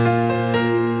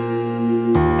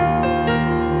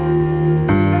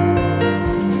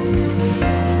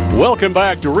Welcome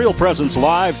back to Real Presence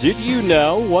Live. Did you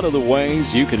know one of the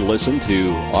ways you can listen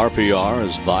to RPR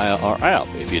is via our app?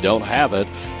 If you don't have it,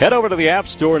 head over to the App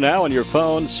Store now on your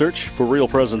phone, search for Real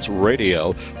Presence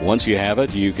Radio. Once you have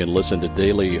it, you can listen to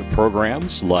daily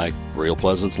programs like Real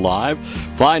Presence Live,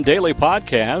 find daily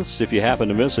podcasts if you happen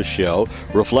to miss a show,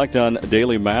 reflect on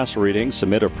daily Mass readings,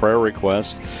 submit a prayer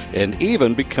request, and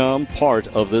even become part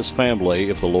of this family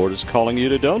if the Lord is calling you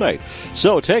to donate.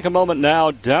 So take a moment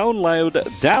now, download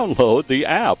the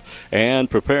app, and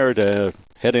prepare to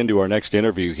head into our next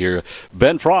interview here.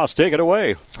 Ben Frost, take it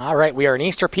away. All right, we are an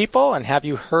Easter people, and have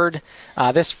you heard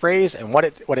this phrase and what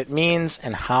it means,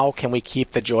 and how can we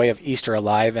keep the joy of Easter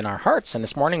alive in our hearts? And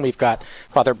this morning we've got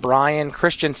Father Brian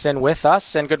Christensen with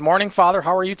us. And good morning, Father.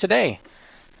 How are you today?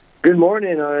 Good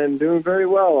morning. I'm doing very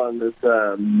well on this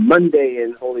Monday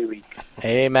in Holy Week.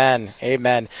 Amen.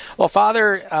 Amen. Well,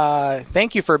 Father,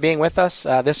 thank you for being with us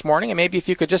this morning, and maybe if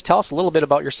you could just tell us a little bit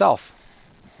about yourself.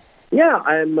 Yeah,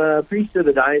 I'm a priest of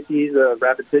the Diocese of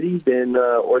Rapid City. Been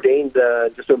ordained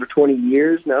just over 20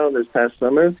 years now this past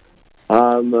summer.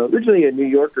 Originally a New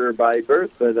Yorker by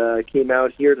birth, but came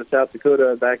out here to South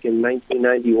Dakota back in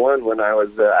 1991 when I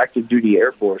was active duty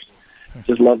Air Force.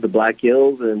 Just loved the Black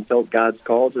Hills and felt God's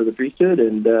call to the priesthood,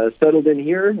 and settled in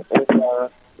here,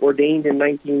 ordained in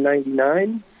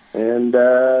 1999, and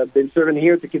been serving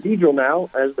here at the cathedral now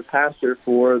as the pastor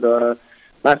for the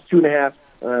last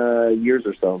 2.5 years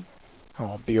or so.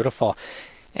 Oh, beautiful.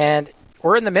 And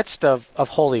we're in the midst of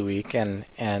Holy Week, and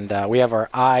we have our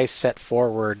eyes set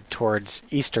forward towards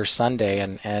Easter Sunday,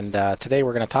 and today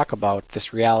we're going to talk about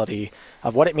this reality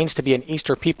of what it means to be an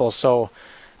Easter people. So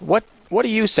what do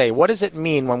you say? What does it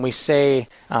mean when we say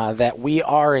that we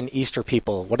are an Easter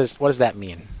people? What does that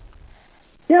mean?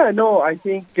 Yeah, no, I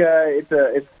think it's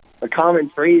a common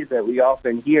phrase that we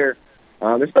often hear,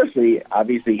 especially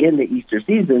obviously in the Easter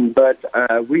season, but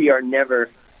we are never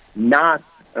not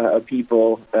a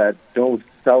people that don't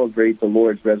celebrate the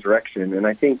Lord's resurrection. And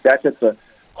I think that's at the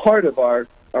heart of our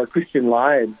Christian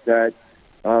lives, that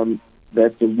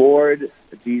the Lord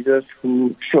Jesus,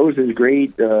 who shows his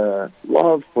great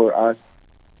love for us,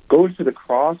 goes to the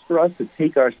cross for us to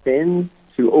take our sins,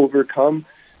 to overcome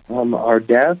our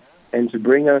death, and to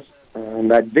bring us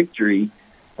that victory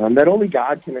that only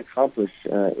God can accomplish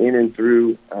in and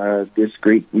through this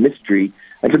great mystery,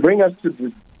 and to bring us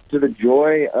to the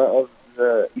joy of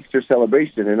the Easter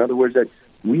celebration. In other words, that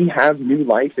we have new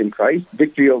life in Christ,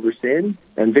 victory over sin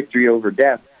and victory over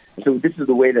death. And so this is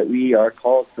the way that we are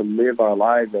called to live our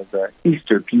lives as an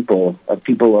Easter people, a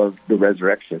people of the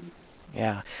resurrection.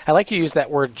 Yeah, I like you use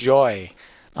that word joy.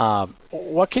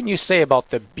 What can you say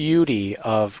about the beauty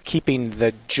of keeping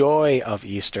the joy of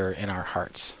Easter in our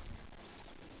hearts?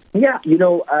 Yeah,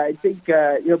 I think,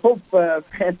 Pope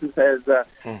Francis has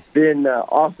been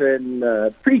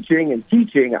often preaching and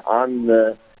teaching on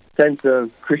the sense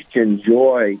of Christian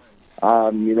joy.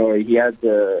 He had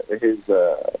his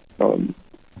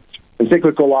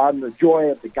encyclical on the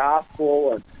joy of the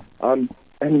gospel,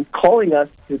 and calling us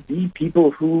to be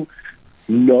people who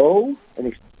know and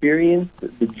experience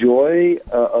the joy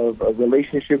of a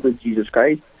relationship with Jesus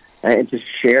Christ, and to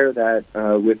share that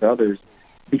with others.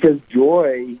 Because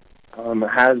joy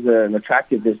has an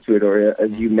attractiveness to it, or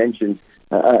as you mentioned,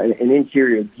 an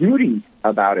interior beauty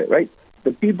about it, right?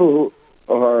 The people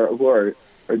who are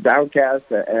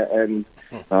downcast and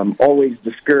always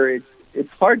discouraged, it's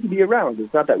hard to be around.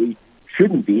 It's not that we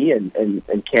shouldn't be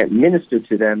and can't minister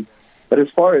to them, but as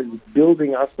far as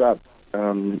building us up,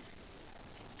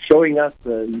 showing us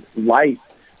the life,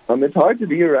 it's hard to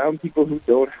be around people who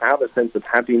don't have a sense of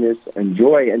happiness and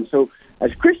joy. And so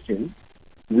as Christians,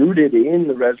 rooted in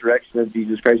the resurrection of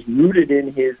Jesus Christ, rooted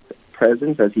in his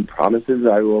presence, as he promises,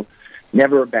 I will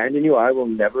never abandon you, I will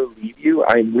never leave you,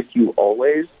 I am with you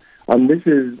always. This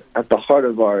is at the heart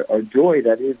of our joy,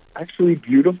 that is actually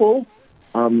beautiful,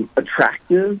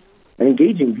 attractive, and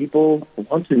engaging. People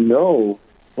want to know,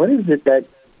 what is it that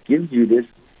gives you this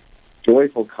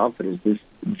joyful confidence, this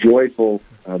joyful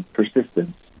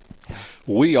persistence?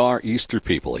 We are Easter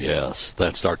people, yes.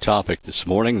 That's our topic this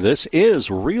morning. This is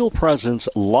Real Presence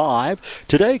Live.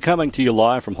 Today, coming to you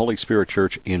live from Holy Spirit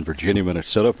Church in Virginia,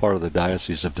 Minnesota, part of the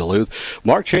Diocese of Duluth.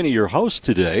 Mark Cheney, your host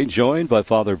today, joined by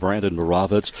Father Brandon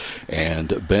Moravitz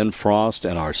and Ben Frost,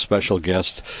 and our special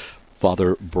guest,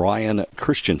 Father Brian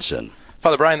Christensen.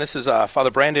 Father Brian, this is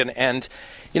Father Brandon, and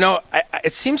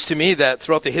it seems to me that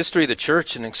throughout the history of the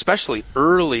church, and especially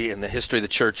early in the history of the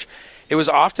church, it was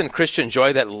often Christian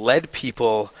joy that led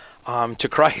people to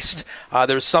Christ.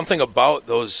 There was something about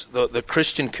the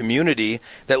Christian community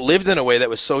that lived in a way that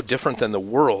was so different than the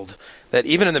world, that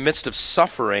even in the midst of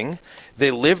suffering, they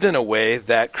lived in a way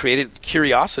that created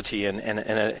curiosity and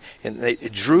they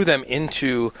drew them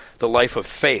into the life of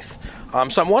faith.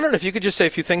 So I'm wondering if you could just say a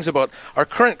few things about our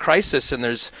current crisis, and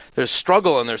there's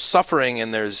struggle and there's suffering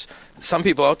and there's some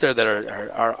people out there that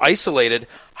are isolated.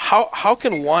 How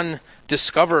can one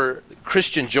discover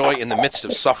Christian joy in the midst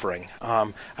of suffering?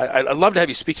 I'd love to have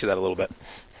you speak to that a little bit.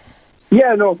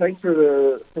 Yeah, no, thanks for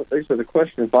the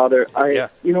question, Father.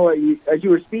 You know, as you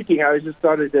were speaking, I was just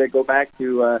started to go back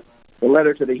to the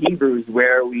letter to the Hebrews,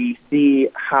 where we see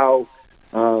how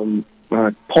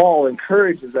Paul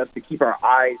encourages us to keep our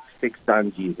eyes fixed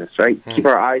on Jesus, right? Keep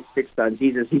our eyes fixed on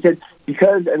Jesus. He said,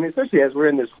 because, and especially as we're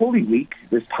in this Holy Week,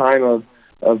 this time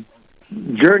of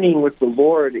journeying with the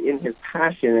Lord in his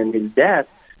passion and his death,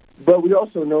 but we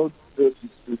also know the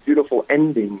beautiful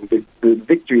ending, the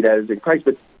victory that is in Christ.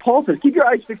 But Paul says, keep your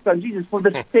eyes fixed on Jesus for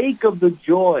the sake of the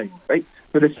joy, right?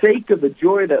 For the sake of the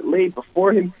joy that lay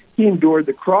before him, he endured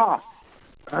the cross,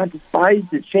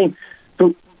 despised its shame.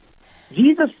 So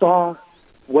Jesus saw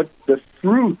what the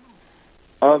fruit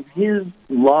of his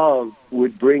love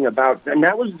would bring about, and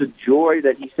that was the joy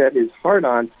that he set his heart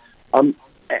on.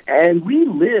 And we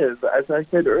live, as I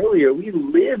said earlier, we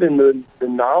live in the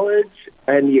knowledge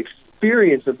and the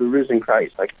experience of the risen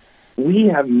Christ. Like, we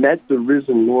have met the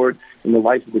risen Lord in the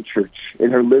life of the church,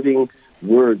 in her living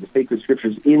word, the sacred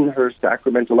scriptures, in her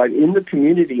sacramental life, in the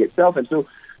community itself. And so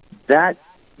that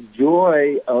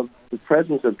joy of the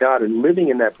presence of God and living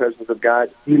in that presence of God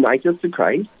unites us to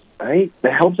Christ, right?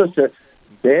 That helps us to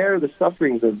bear the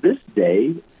sufferings of this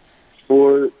day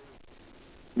for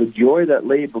the joy that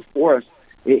lay before us,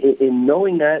 in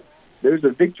knowing that there's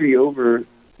a victory over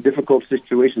difficult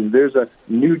situations. There's a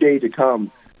new day to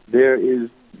come. There is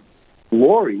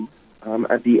glory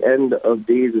at the end of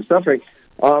days of suffering.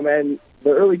 And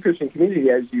the early Christian community,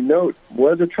 as you note,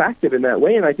 was attractive in that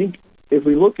way. And I think if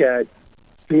we look at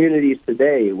communities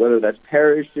today, whether that's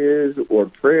parishes or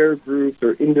prayer groups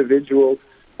or individual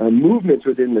movements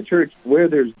within the church, where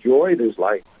there's joy, there's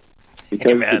life.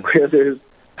 Because where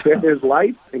there's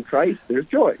life in Christ, there's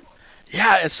joy.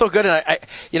 Yeah, it's so good. And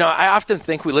I often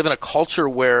think we live in a culture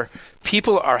where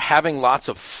people are having lots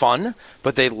of fun,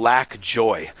 but they lack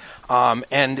joy.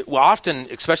 And often,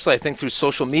 especially I think through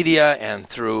social media and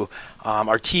through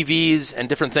our TVs and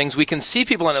different things, we can see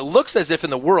people, and it looks as if in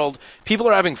the world people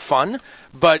are having fun,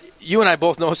 but you and I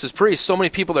both know this as priests, so many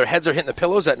people, their heads are hitting the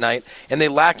pillows at night, and they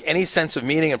lack any sense of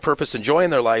meaning and purpose and joy in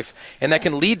their life, and that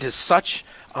can lead to such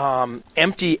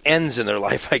empty ends in their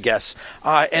life, I guess.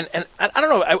 And I don't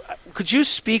know, could you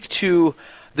speak to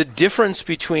the difference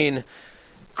between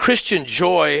Christian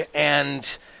joy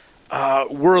and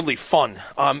worldly fun?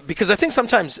 Because I think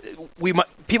sometimes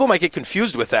people might get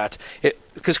confused with that.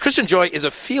 Because Christian joy is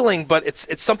a feeling, but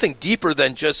it's something deeper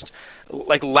than just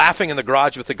like laughing in the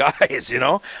garage with the guys, you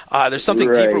know? There's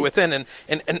something deeper within. And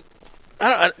I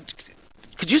don't know,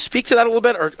 could you speak to that a little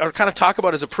bit, or kind of talk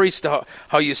about as a priest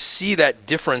how you see that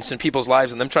difference in people's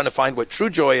lives and them trying to find what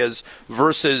true joy is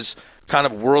versus kind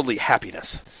of worldly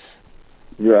happiness?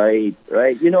 Right.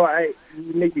 You know,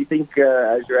 you make me think,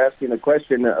 as you're asking the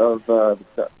question, of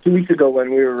 2 weeks ago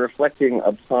when we were reflecting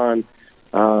upon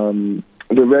the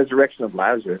resurrection of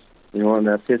Lazarus, you know, on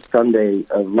that fifth Sunday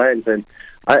of Lent. And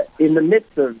in the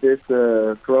midst of this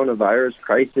coronavirus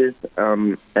crisis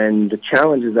and the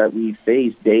challenges that we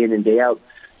face day in and day out,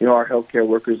 you know, our healthcare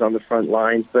workers on the front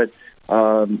lines, but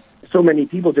so many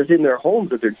people just in their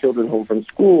homes with their children home from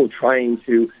school, trying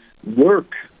to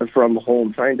work from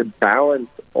home, trying to balance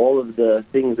all of the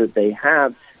things that they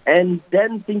have, and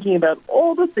then thinking about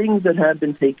all the things that have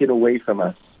been taken away from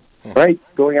us, right?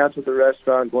 Going out to the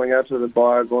restaurant, going out to the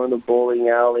bar, going to the bowling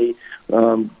alley,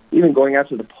 even going out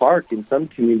to the park in some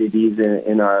communities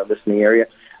in our listening area.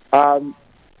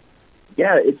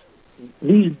 It's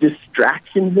these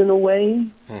distractions in a way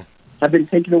have been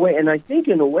taken away, and I think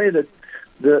in a way that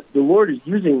the Lord is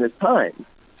using this time,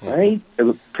 right?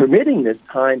 Permitting this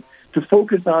time to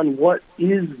focus on what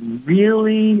is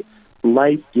really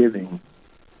life-giving,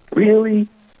 really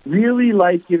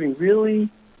life-giving, really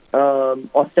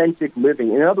authentic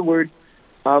living. In other words,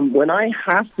 when I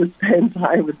have to spend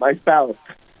time with my spouse,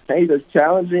 as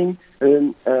challenging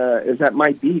as that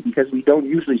might be, because we don't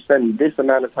usually spend this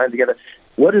amount of time together,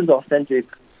 what does authentic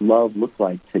love look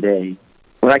like today?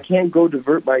 When I can't go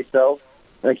divert myself,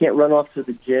 when I can't run off to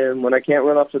the gym, when I can't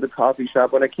run off to the coffee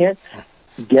shop, when I can't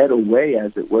get away,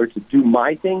 as it were, to do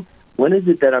my thing, when is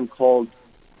it that I'm called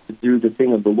to do the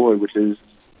thing of the Lord, which is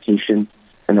patience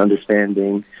and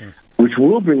understanding? which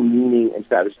will bring meaning and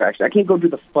satisfaction. I can't go do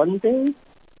the fun thing.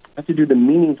 I have to do the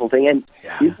meaningful thing. And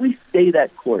if we stay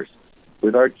that course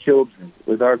with our children,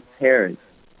 with our parents,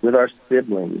 with our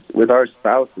siblings, with our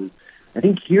spouses, I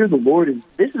think here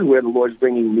this is where the Lord is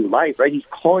bringing new life, right? He's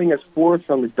calling us forth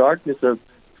from the darkness of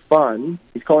fun.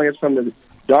 He's calling us from the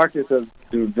darkness of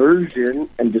diversion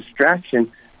and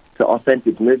distraction to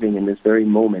authentic living in this very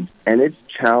moment. And it's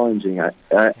challenging.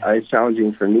 It's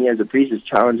challenging for me as a priest. It's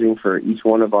challenging for each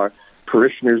one of our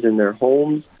parishioners in their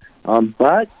homes.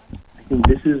 But I think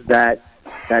this is that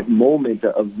moment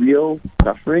of real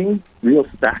suffering, real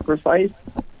sacrifice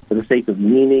for the sake of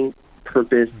meaning,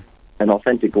 purpose, and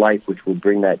authentic life, which will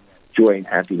bring that joy and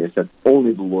happiness that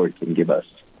only the Lord can give us.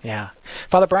 Yeah.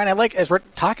 Father Brian, as we're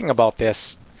talking about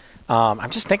this,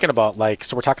 I'm just thinking about,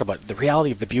 so we're talking about the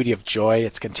reality of the beauty of joy,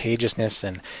 its contagiousness,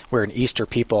 and we're an Easter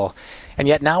people. And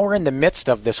yet now we're in the midst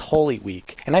of this Holy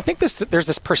Week. And I think there's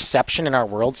this perception in our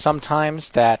world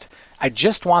sometimes that I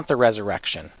just want the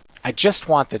resurrection. I just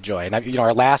want the joy. And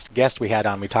our last guest we had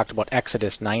on, we talked about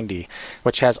Exodus 90,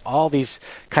 which has all these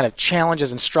kind of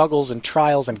challenges and struggles and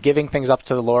trials and giving things up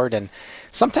to the Lord. And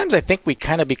sometimes I think we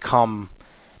kind of become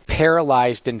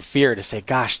paralyzed in fear to say,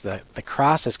 gosh, the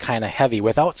cross is kind of heavy,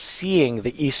 without seeing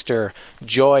the Easter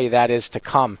joy that is to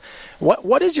come.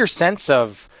 What is your sense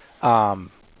of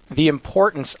the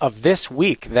importance of this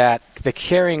week, that the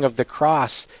carrying of the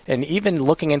cross and even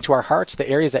looking into our hearts, the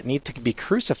areas that need to be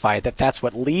crucified, that's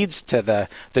what leads to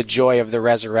the joy of the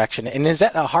resurrection? And is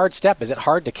that a hard step? Is it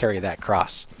hard to carry that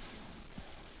cross?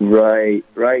 Right.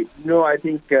 No, I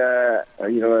think,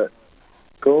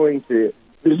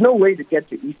 there's no way to get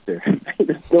to Easter.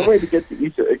 There's no way to get to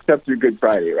Easter except through Good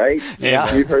Friday, right?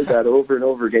 Yeah. We've heard that over and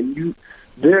over again.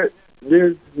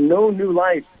 There's no new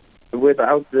life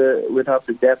without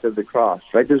the death of the cross,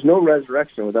 right? There's no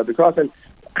resurrection without the cross. And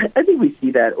I think we see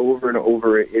that over and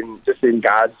over in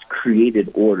God's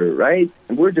created order, right?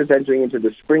 And we're just entering into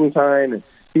the springtime, and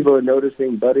people are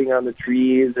noticing budding on the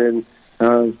trees and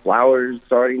flowers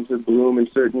starting to bloom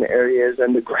in certain areas,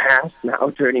 and the grass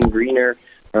now turning greener.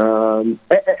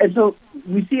 And so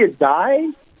we see it die,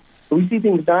 we see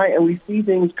things die, and we see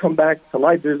things come back to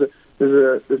life. There's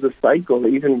a cycle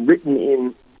even written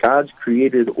in God's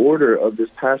created order of this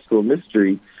Paschal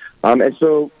mystery. And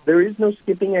so there is no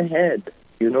skipping ahead.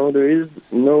 There is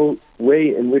no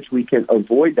way in which we can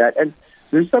avoid that. And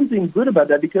there's something good about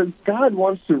that, because God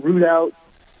wants to root out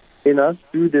in us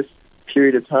through this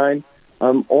period of time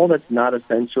all that's not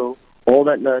essential, all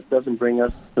that doesn't bring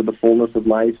us to the fullness of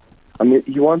life.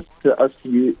 He wants us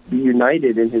to be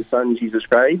united in his Son, Jesus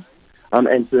Christ,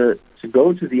 and to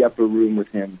go to the upper room with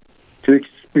him, to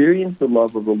experience the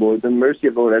love of the Lord, the mercy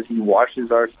of the Lord as he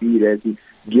washes our feet, as he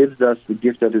gives us the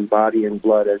gift of his body and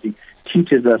blood, as he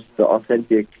teaches us the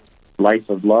authentic life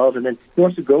of love. And then he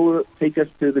wants to take us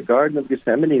to the Garden of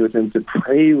Gethsemane with him, to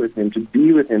pray with him, to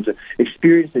be with him, to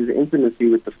experience his intimacy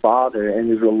with the Father and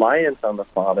his reliance on the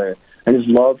Father and his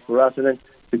love for us, and then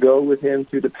to go with him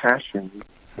through the Passion,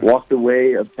 walk the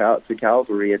way to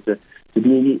Calvary, and to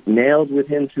be nailed with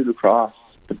him to the cross,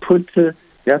 to put to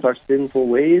death our sinful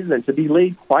ways, and to be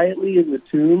laid quietly in the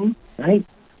tomb, right?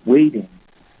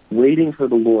 Waiting for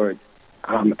the Lord.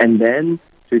 And then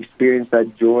to experience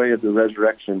that joy of the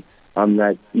resurrection on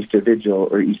that Easter Vigil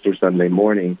or Easter Sunday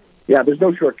morning. Yeah, there's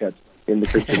no shortcuts in the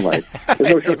Christian life.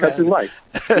 There's no shortcuts in life.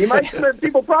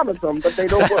 People promise them, but they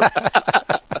don't work.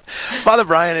 Father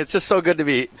Brian, it's just so good to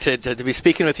be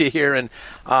speaking with you here, and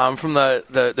from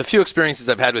the few experiences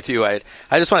I've had with you, I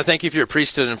just want to thank you for your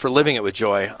priesthood and for living it with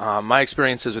joy. My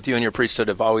experiences with you and your priesthood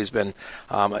have always been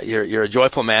you're a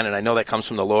joyful man, and I know that comes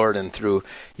from the Lord and through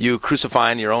you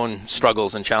crucifying your own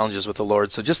struggles and challenges with the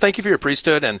Lord. So just thank you for your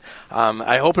priesthood, and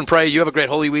I hope and pray you have a great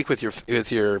Holy Week with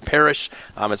your parish.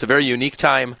 It's a very unique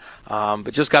time,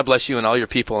 but just God bless you and all your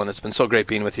people, and it's been so great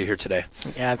being with you here today.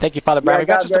 Yeah, thank you, Father Brian.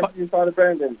 God bless you, Father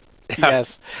Brandon.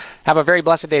 Yes. Have a very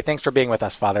blessed day. Thanks for being with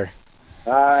us, Father.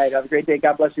 All right. Have a great day.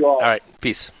 God bless you all. All right.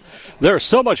 Peace. There's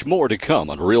so much more to come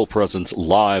on Real Presence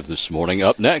Live this morning.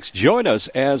 Up next, join us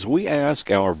as we ask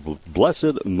our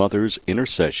Blessed Mother's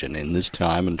intercession in this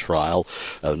time and trial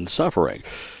and suffering.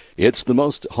 It's the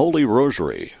Most Holy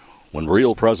Rosary when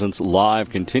Real Presence Live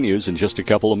continues in just a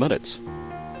couple of minutes.